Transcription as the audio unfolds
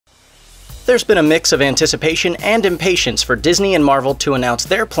there's been a mix of anticipation and impatience for Disney and Marvel to announce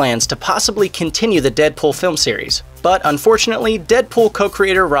their plans to possibly continue the Deadpool film series. But unfortunately, Deadpool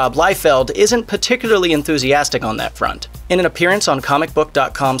co-creator Rob Liefeld isn't particularly enthusiastic on that front. In an appearance on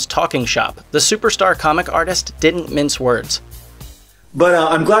comicbook.com's Talking Shop, the superstar comic artist didn't mince words. But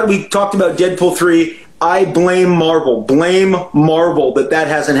I'm glad we talked about Deadpool 3. I blame Marvel that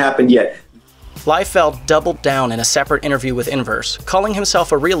hasn't happened yet. Liefeld doubled down in a separate interview with Inverse, calling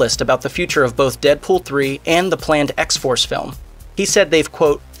himself a realist about the future of both Deadpool 3 and the planned X-Force film. He said they've,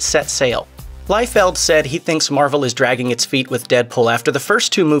 quote, set sail. Liefeld said he thinks Marvel is dragging its feet with Deadpool after the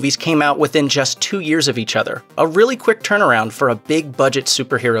first two movies came out within just 2 years of each other, a really quick turnaround for a big-budget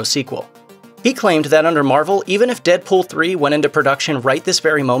superhero sequel. He claimed that under Marvel, even if Deadpool 3 went into production right this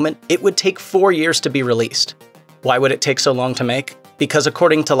very moment, it would take 4 years to be released. Why would it take so long to make? Because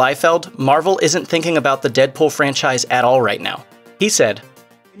according to Liefeld, Marvel isn't thinking about the Deadpool franchise at all right now. He said,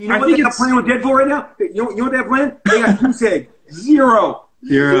 You know what they got playing with Deadpool right now? You know what they have playing? They got goose egg. Zero.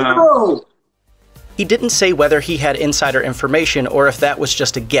 He didn't say whether he had insider information or if that was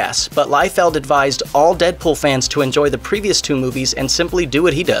just a guess, but Liefeld advised all Deadpool fans to enjoy the previous two movies and simply do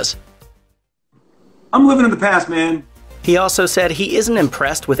what he does. I'm living in the past, man. He also said he isn't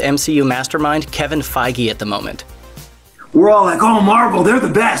impressed with MCU mastermind Kevin Feige at the moment. We're all like, oh, Marvel, they're the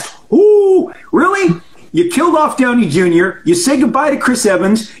best. Ooh, really? You killed off Downey Jr., you said goodbye to Chris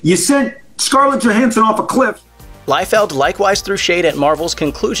Evans, you sent Scarlett Johansson off a cliff. Liefeld likewise threw shade at Marvel's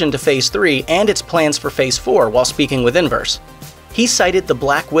conclusion to Phase 3 and its plans for Phase 4 while speaking with Inverse. He cited the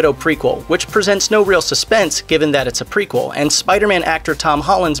Black Widow prequel, which presents no real suspense given that it's a prequel, and Spider-Man actor Tom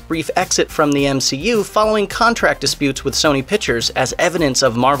Holland's brief exit from the MCU following contract disputes with Sony Pictures as evidence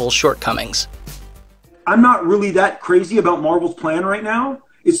of Marvel's shortcomings. I'm not really that crazy about Marvel's plan right now.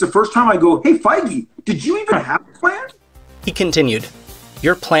 It's the first time I go, hey, Feige, did you even have a plan? He continued,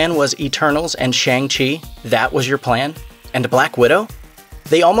 your plan was Eternals and Shang-Chi? That was your plan? And Black Widow?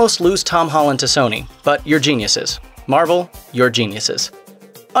 They almost lose Tom Holland to Sony, but you're geniuses. Marvel, you're geniuses.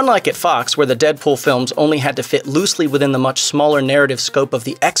 Unlike at Fox, where the Deadpool films only had to fit loosely within the much smaller narrative scope of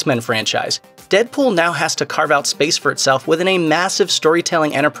the X-Men franchise, Deadpool now has to carve out space for itself within a massive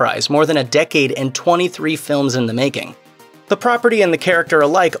storytelling enterprise more than a decade and 23 films in the making. The property and the character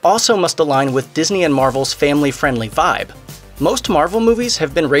alike also must align with Disney and Marvel's family-friendly vibe. Most Marvel movies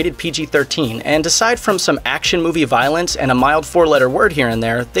have been rated PG-13, and aside from some action movie violence and a mild four-letter word here and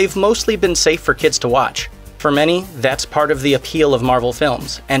there, they've mostly been safe for kids to watch. For many, that's part of the appeal of Marvel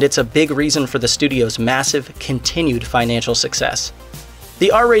films, and it's a big reason for the studio's massive, continued financial success.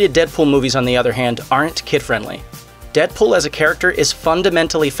 The R-rated Deadpool movies, on the other hand, aren't kid-friendly. Deadpool as a character is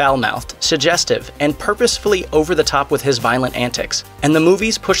fundamentally foul-mouthed, suggestive, and purposefully over the top with his violent antics, and the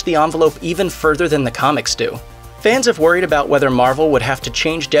movies push the envelope even further than the comics do. Fans have worried about whether Marvel would have to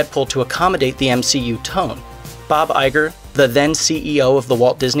change Deadpool to accommodate the MCU tone. Bob Iger, the then CEO of the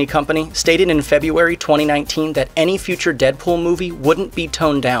Walt Disney Company, stated in February 2019 that any future Deadpool movie wouldn't be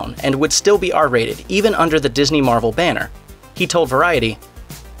toned down and would still be R-rated, even under the Disney-Marvel banner. He told Variety,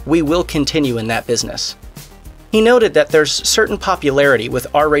 "We will continue in that business." He noted that there's certain popularity with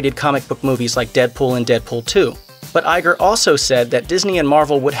R-rated comic book movies like Deadpool and Deadpool 2, but Iger also said that Disney and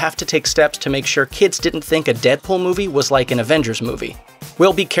Marvel would have to take steps to make sure kids didn't think a Deadpool movie was like an Avengers movie.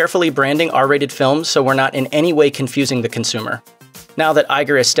 We'll be carefully branding R-rated films so we're not in any way confusing the consumer. Now that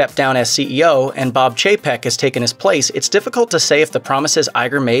Iger has stepped down as CEO and Bob Chapek has taken his place, it's difficult to say if the promises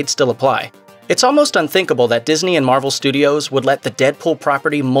Iger made still apply. It's almost unthinkable that Disney and Marvel Studios would let the Deadpool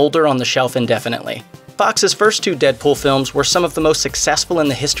property molder on the shelf indefinitely. Fox's first two Deadpool films were some of the most successful in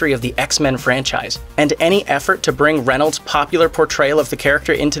the history of the X-Men franchise, and any effort to bring Reynolds' popular portrayal of the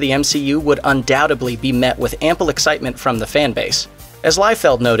character into the MCU would undoubtedly be met with ample excitement from the fanbase. As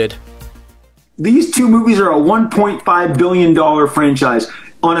Liefeld noted, these two movies are a $1.5 billion franchise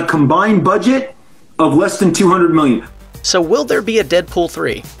on a combined budget of less than $200 million. So will there be a Deadpool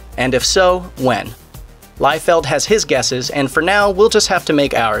 3? And if so, when? Liefeld has his guesses, and for now, we'll just have to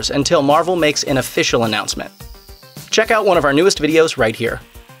make ours until Marvel makes an official announcement. Check out one of our newest videos right here.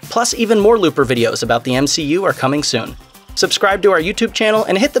 Plus, even more Looper videos about the MCU are coming soon. Subscribe to our YouTube channel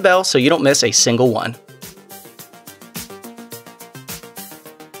and hit the bell so you don't miss a single one.